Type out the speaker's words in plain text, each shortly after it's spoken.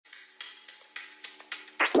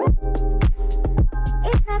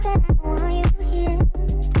Hey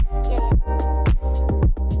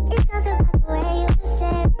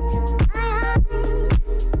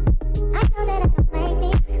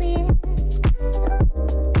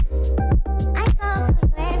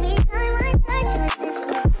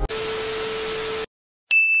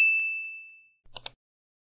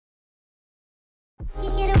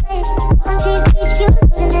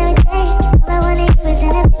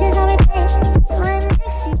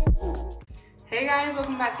guys,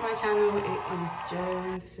 welcome back to my channel. It is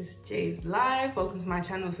Jo. This is Jay's Life. Welcome to my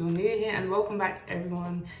channel if you're new here, and welcome back to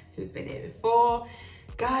everyone who's been here before.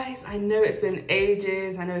 Guys, I know it's been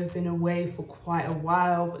ages. I know I've been away for quite a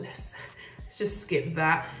while, but let's just skip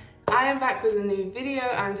that. I am back with a new video.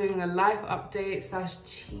 I'm doing a life update slash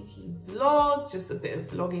cheeky vlog, just a bit of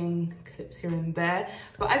vlogging clips here and there.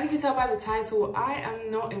 But as you can tell by the title, I am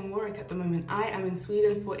not in Warwick at the moment. I am in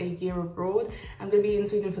Sweden for a year abroad. I'm going to be in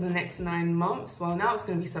Sweden for the next 9 months. Well, now it's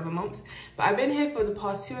going to be 7 months, but I've been here for the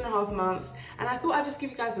past 2.5 months, and I thought I'd just give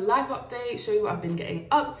you guys a life update, show you what I've been getting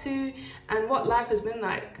up to and what life has been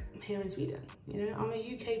like here in Sweden. You know, I'm a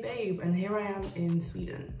UK babe and here I am in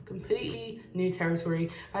Sweden, completely new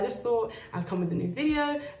territory. I just thought I'd come with a new video.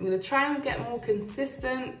 I'm gonna try and get more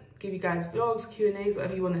consistent, give you guys vlogs, Q&As,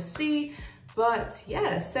 whatever you want to see. But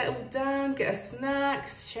yeah, settle down, get a snack,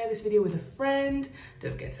 share this video with a friend.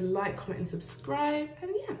 Don't forget to like, comment and subscribe,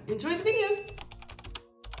 and yeah, enjoy the video.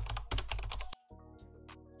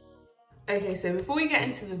 Okay, so before we get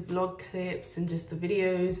into the vlog clips and just the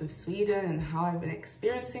videos of Sweden and how I've been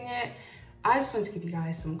experiencing it, I just want to give you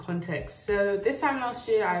guys some context. So this time last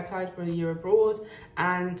year, I applied for a year abroad.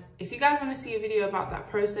 And if you guys want to see a video about that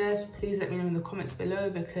process, please let me know in the comments below,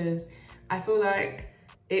 because I feel like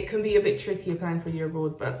it can be a bit tricky applying for a year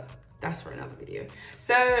abroad, but that's for another video.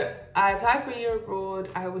 So I applied for a year abroad.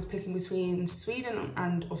 I was picking between Sweden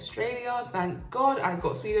and Australia. Thank God I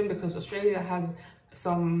got Sweden, because Australia has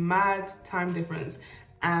some mad time difference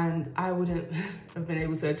and I wouldn't have been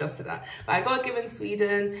able to adjust to that. But I got given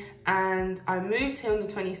Sweden, and I moved here on the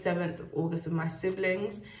 27th of August with my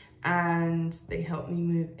siblings, and they helped me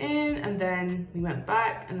move in, and then we went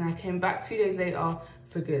back, and I came back 2 days later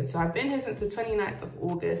for good. So I've been here since the 29th of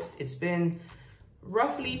August. It's been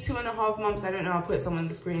roughly 2.5 months. I don't know, I'll put it somewhere on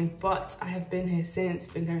the screen, but I have been here since,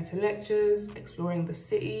 been going to lectures, exploring the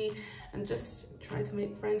city, and just trying to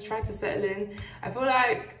make friends, trying to settle in. I feel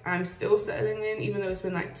like I'm still settling in, even though it's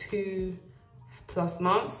been like 2+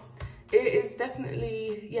 months. It is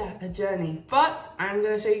definitely, yeah, a journey. But I'm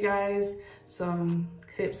gonna show you guys some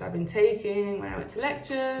clips I've been taking when I went to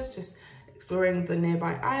lectures, just exploring the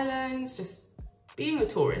nearby islands, just being a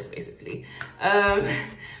tourist basically.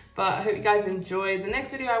 But I hope you guys enjoy. The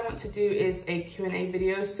next video I want to do is a Q&A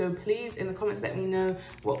video, so please in the comments let me know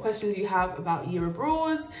what questions you have about year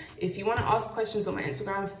abroad. If you want to ask questions on my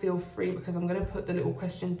Instagram, feel free, because I'm going to put the little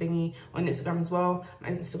question thingy on Instagram as well. My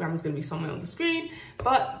Instagram is going to be somewhere on the screen.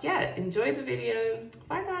 But yeah, enjoy the video.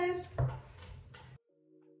 Bye guys.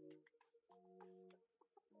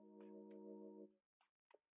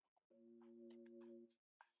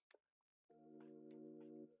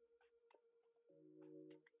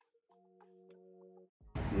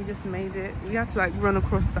 We just made it. We had to like run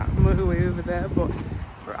across that motorway over there, but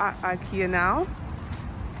we're at IKEA now.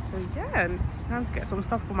 So yeah, it's time to get some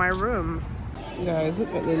stuff for my room. Guys,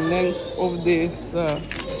 look at the length of this.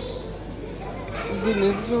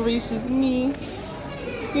 Goodness gracious me.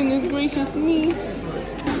 Goodness gracious me.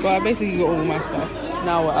 But I basically got all my stuff.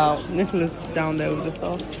 Now we're out. Nicholas down there with the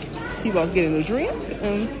stuff. T-Bob's getting a drink,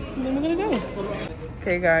 and then we're gonna go.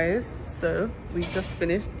 Okay guys, so we just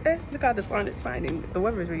finished. Look how the sun is shining. The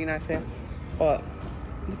weather is really nice here, but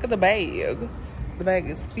look at the bag. The bag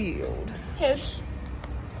is filled. Hedge,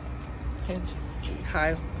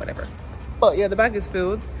 high, whatever. But yeah, the bag is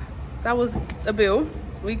filled. That was a bill.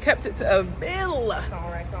 We kept it to a bill.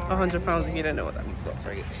 £100 if you don't know what that means. But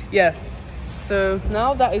sorry. Yeah. So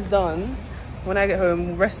now that is done, when I get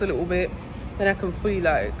home, rest a little bit, then I can fully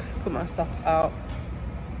like put my stuff out.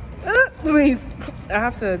 Please, I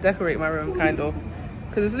have to decorate my room kind of,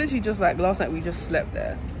 because it's literally just like last night we just slept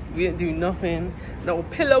there. We didn't do nothing, no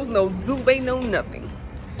pillows, no duvet, no nothing.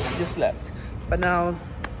 We just slept. But now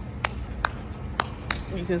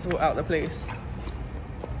you can sort out the place.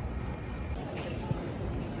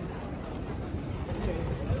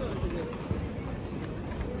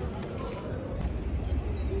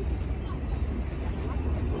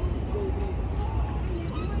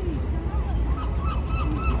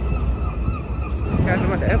 Guys,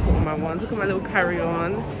 I'm at the airport with my ones. Look at my little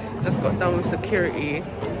carry-on. Just got done with security.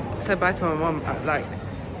 Said bye to my mum at like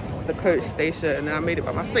the coach station, and I made it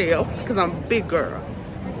by myself because I'm a big girl.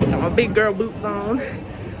 Got my big girl boots on.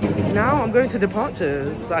 Now I'm going to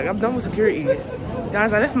departures. Like, I'm done with security.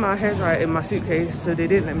 Guys, I left my hairdryer in my suitcase, so they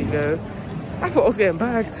didn't let me go. I thought I was getting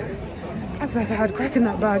bagged. I was like, I had crack in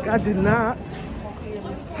that bag. I did not.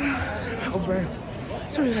 Oh, bro.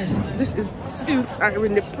 Sorry, guys. This is Suits. I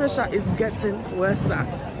mean, the pressure is getting worse.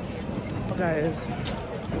 But guys,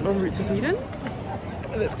 en route to Sweden.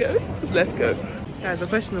 Let's go. Let's go. Guys, the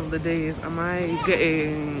question of the day is, am I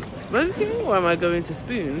getting Burger King or am I going to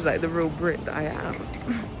Spoons, like the real Brit that I am?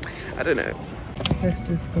 I don't know. Let's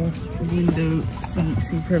discuss window seat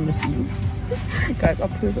supremacy. Guys, I'll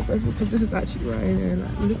close up because this is actually right here.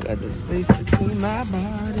 Like, look at the space between my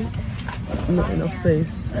body. Not enough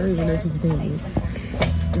space. I don't even know if you can hear me.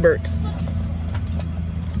 Bert.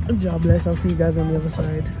 God bless. I'll see you guys on the other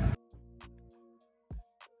side.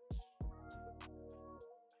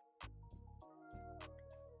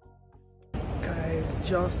 Guys,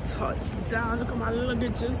 just touched down. Look at my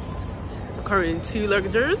luggages. I'm currently in 2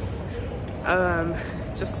 luggages.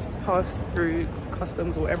 Just passed through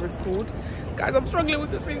customs or whatever it's called. Guys, I'm struggling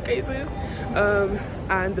with the suitcases.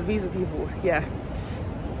 And the visa people. Yeah.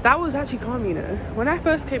 That was actually calm, you know. When I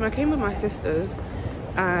first came, I came with my sisters,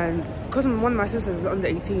 and because one of my sisters is under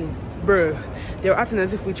 18, bro, they were acting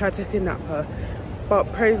as if we tried to kidnap her.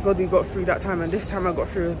 But praise God, we got through that time, and this time I got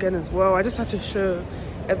through again as well. I just had to show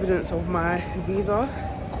evidence of my visa.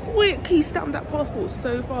 Quick, he stamped that passport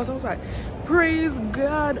so fast. I was like, praise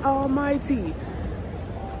God Almighty.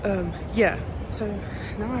 Yeah. So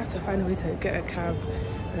now I have to find a way to get a cab,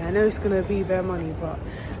 and I know it's gonna be bare money, but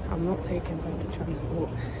I'm not taking public transport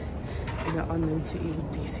in an unknown city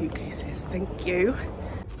with these suitcases. Thank you.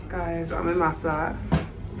 Guys, I'm in my flat.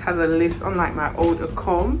 Has a list unlike my old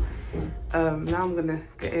Acom. Now I'm gonna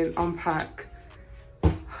get in, unpack.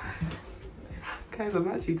 Guys, I'm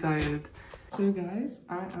actually tired. So guys,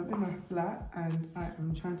 I am in my flat and I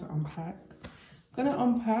am trying to unpack. I'm gonna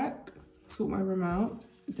unpack, sort my room out,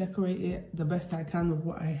 decorate it the best I can with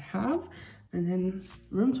what I have. And then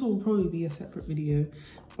room tour will probably be a separate video,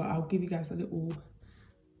 but I'll give you guys a little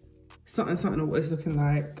something of what it's looking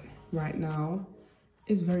like right now.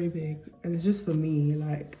 It's very big and it's just for me.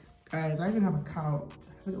 Like, guys, I even have a couch.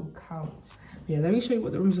 I have a little couch. But yeah, let me show you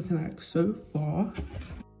what the room's looking like so far.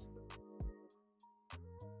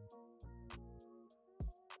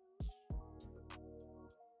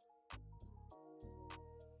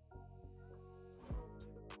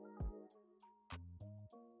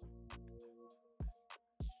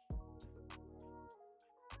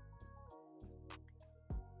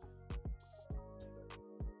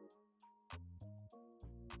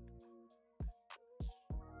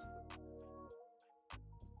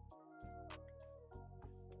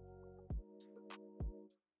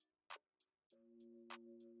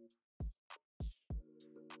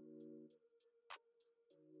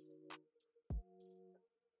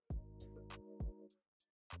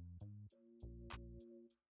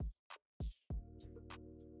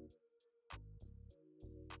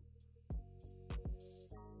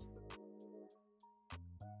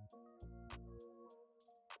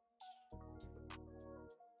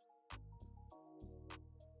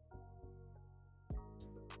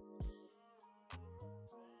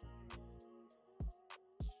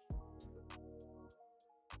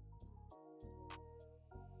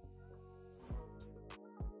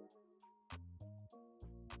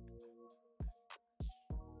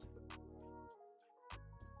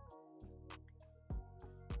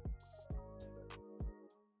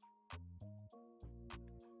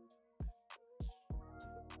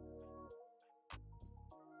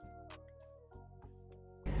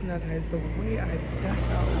 Now guys, the way I dashed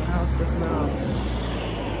out of the house just now.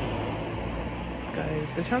 Guys,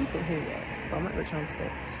 the tram's not here yet, but I'm at the tram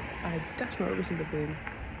stop. I dashed my rubbish in the bin,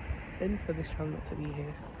 then for this tram not to be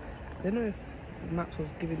here. I don't know if Maps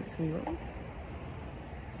was giving it to me wrong,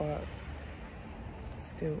 but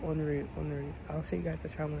still en route. I'll show you guys the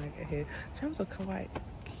tram when I get here. Trams are quite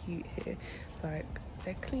cute here. Like,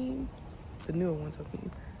 they're clean. The newer ones are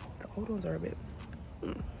clean. The old ones are a bit,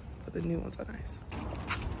 but the new ones are nice.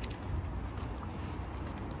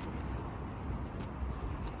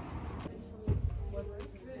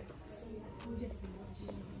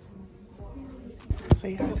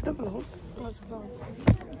 Say hi to the vlog.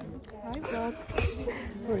 Hi vlog.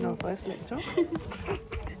 We're in our first lecture.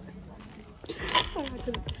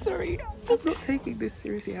 Sorry, I'm not taking this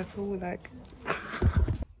seriously at all. Like,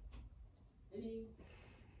 any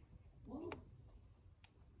more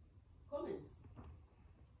comments?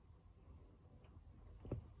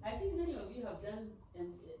 I think many of you have done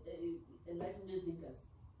enlightenment thinkers,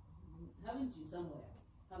 haven't you, somewhere?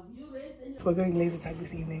 Have you raised any? we're going laser tag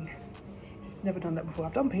this evening. Never done that before.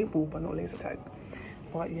 I've done paintball, but not laser tag.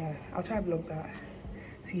 But yeah, I'll try to vlog that,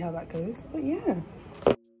 see how that goes. But yeah.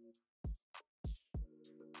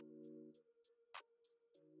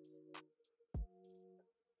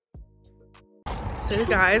 So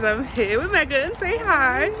guys, I'm here with Megan. Say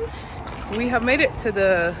hi. We have made it to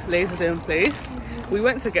the Laserdome place. We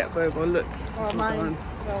went to get boba. Look, Oh, mine.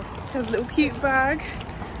 she has a little cute bag.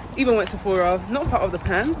 Even went to Sephora, not part of the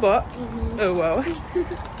plan, but oh well.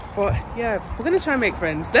 But yeah, we're gonna try and make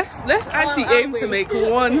friends. Let's actually aim to make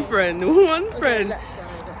one friend.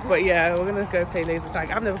 But yeah, we're gonna go play laser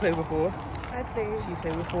tag. I've never played before. I played. She's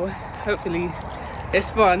played before. Hopefully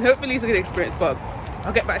it's fun. Hopefully it's a good experience, but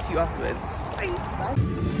I'll get back to you afterwards. Bye.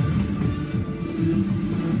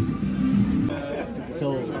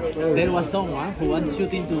 So there was someone who was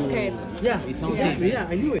shooting to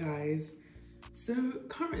I knew it. Guys, so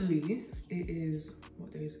currently it is,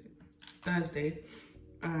 what day is it? Thursday,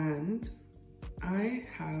 and I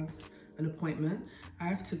have an appointment. I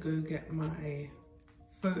have to go get my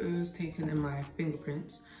photos taken and my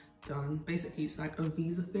fingerprints done. Basically, it's like a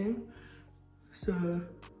visa thing. So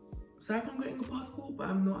it's like I'm getting a passport, but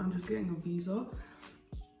I'm not. I'm just getting a visa.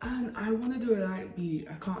 And I want to do a light beat.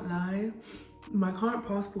 I can't lie. My current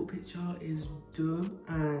passport picture is done,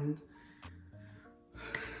 and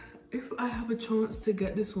if I have a chance to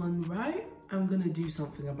get this one right, I'm gonna do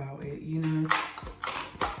something about it, you know?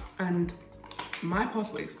 And my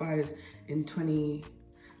passport expires in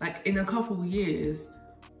in a couple years.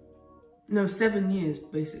 No, 7 years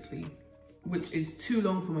basically, which is too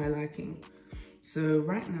long for my liking. So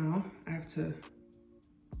right now I have to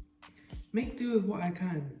make do with what I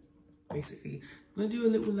can, basically. I'm gonna do a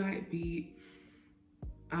little light beat.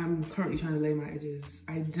 I'm currently trying to lay my edges.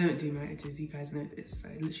 I don't do my edges, you guys know this.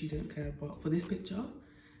 I literally don't care, but for this picture,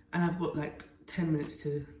 and I've got like 10 minutes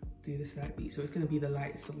to do this light beat, so it's gonna be the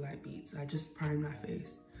lightest of light beats. I just primed my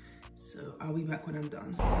face. So I'll be back when I'm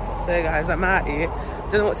done. So guys, I'm out here.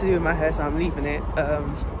 Don't know what to do with my hair, so I'm leaving it.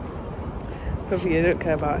 Hopefully I don't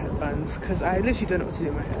care about headbands, because I literally don't know what to do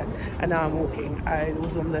with my hair. And now I'm walking. I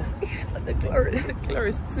was on the color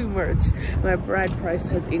is too much. My bride price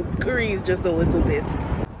has increased just a little bit.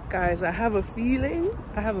 Guys, I have a feeling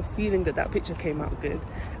that that picture came out good.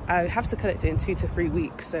 I have to collect it in 2 to 3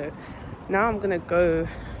 weeks. So now I'm gonna go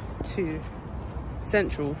to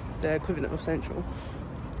Central, the equivalent of Central.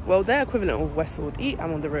 Well, their equivalent of Westwood.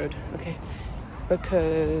 I'm on the road, okay?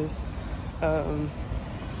 Because,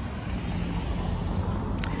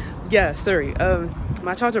 yeah, sorry,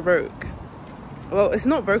 my charger broke. Well, it's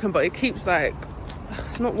not broken, but it keeps like,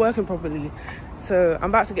 it's not working properly. So I'm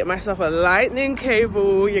about to get myself a lightning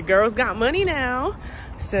cable. Your girl's got money now.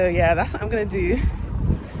 So yeah, that's what I'm gonna do.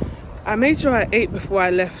 I made sure I ate before I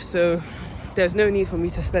left, so there's no need for me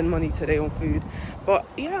to spend money today on food. But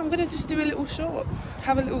yeah, I'm gonna just do a little shop,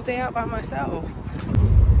 have a little day out by myself.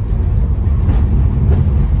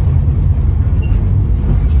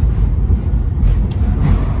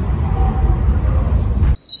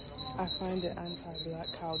 I find it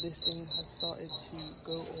anti-black how this thing has started to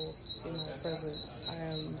go off in my presence. I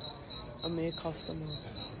am a mere customer.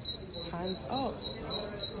 Hands up.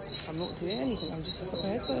 I'm not doing anything, I'm just looking for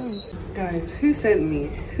headphones. Guys, who sent me?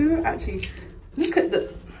 Who actually, look at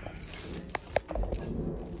the,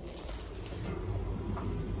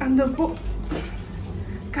 and the book.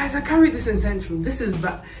 Guys, I carried this in Central. This is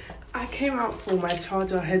bad. I came out for my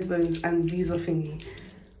charger, headphones, and visa thingy.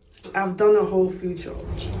 I've done a whole food shop.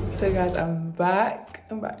 So guys, I'm back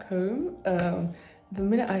home. The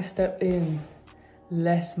minute I stepped in,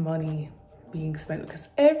 less money being spent, because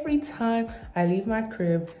every time I leave my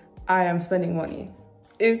crib, I am spending money.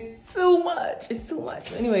 It's too much, it's too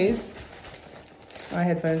much. Anyways, my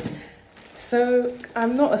headphones. So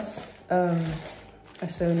I'm not a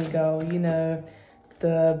Sony girl, you know,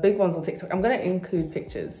 the big ones on TikTok. I'm gonna include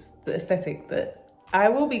pictures, the aesthetic that I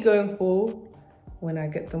will be going for when I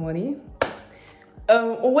get the money.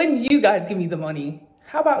 Or when you guys give me the money.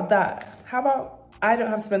 How about that? How about I don't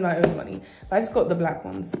have to spend my own money? I just got the black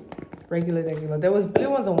ones, regular. There was blue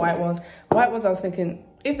ones and white ones. White ones I was thinking,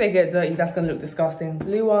 if they get dirty, that's gonna look disgusting.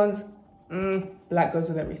 Blue ones, black goes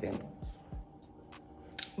with everything.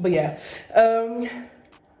 But yeah,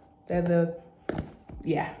 they're the,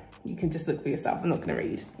 yeah, you can just look for yourself. I'm not gonna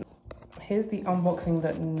read. Here's the unboxing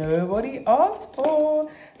that nobody asked for.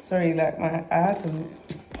 Sorry, like I had to,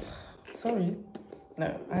 sorry.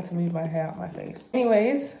 No, I had to move my hair out my face.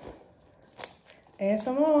 Anyways,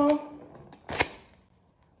 ASMR.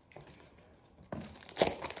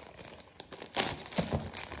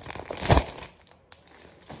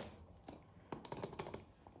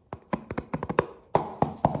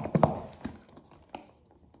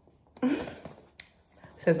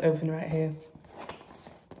 It says open right here.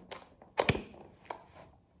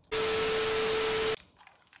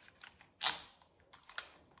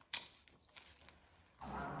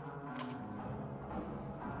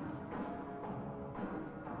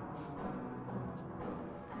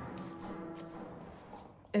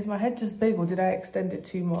 Is my head just big or did I extend it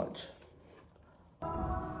too much?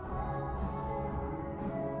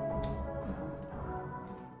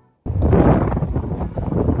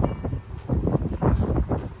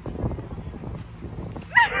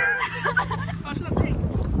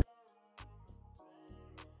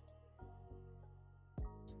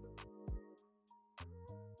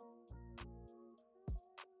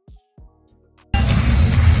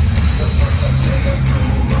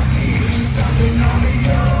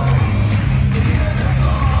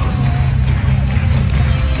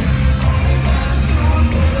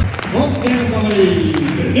 Och deras favorit,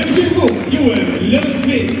 nummer 20, Joel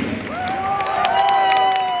Lundqvist.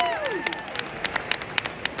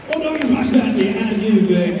 Och dagens matchvärd är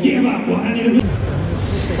ju Geva och han är...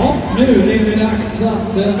 Och nu är det dags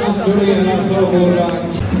att applådera för våra...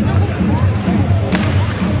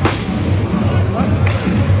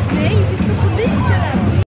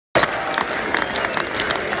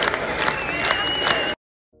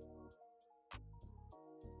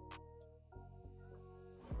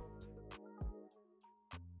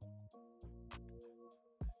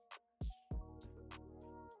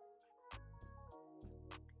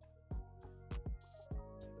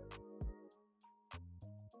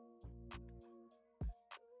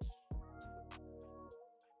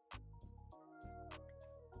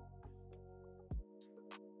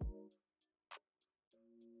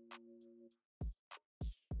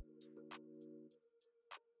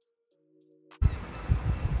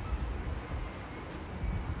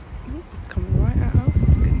 It's coming right at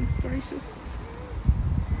us, goodness gracious.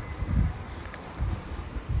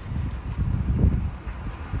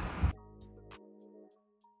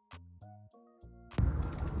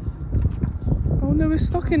 Oh no, we're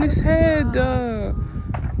stuck in his head. Oh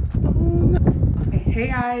no. Hey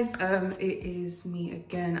guys, it is me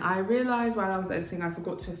again. I realized while I was editing I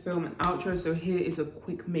forgot to film an outro, so here is a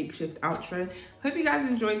quick makeshift outro. Hope you guys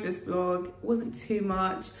enjoyed this vlog. It wasn't too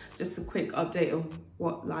much, just a quick update of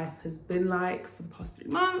what life has been like for the past 3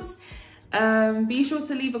 months. Be sure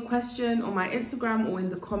to leave a question on my Instagram or in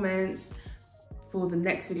the comments for the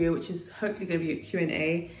next video, which is hopefully going to be a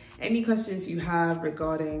Q&A. Any questions you have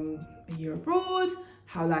regarding a year abroad,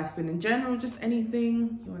 how life's been in general, just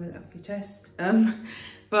anything you want to let off your chest.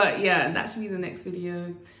 But yeah, that should be the next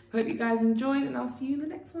video. Hope you guys enjoyed and I'll see you in the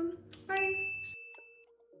next one. Bye.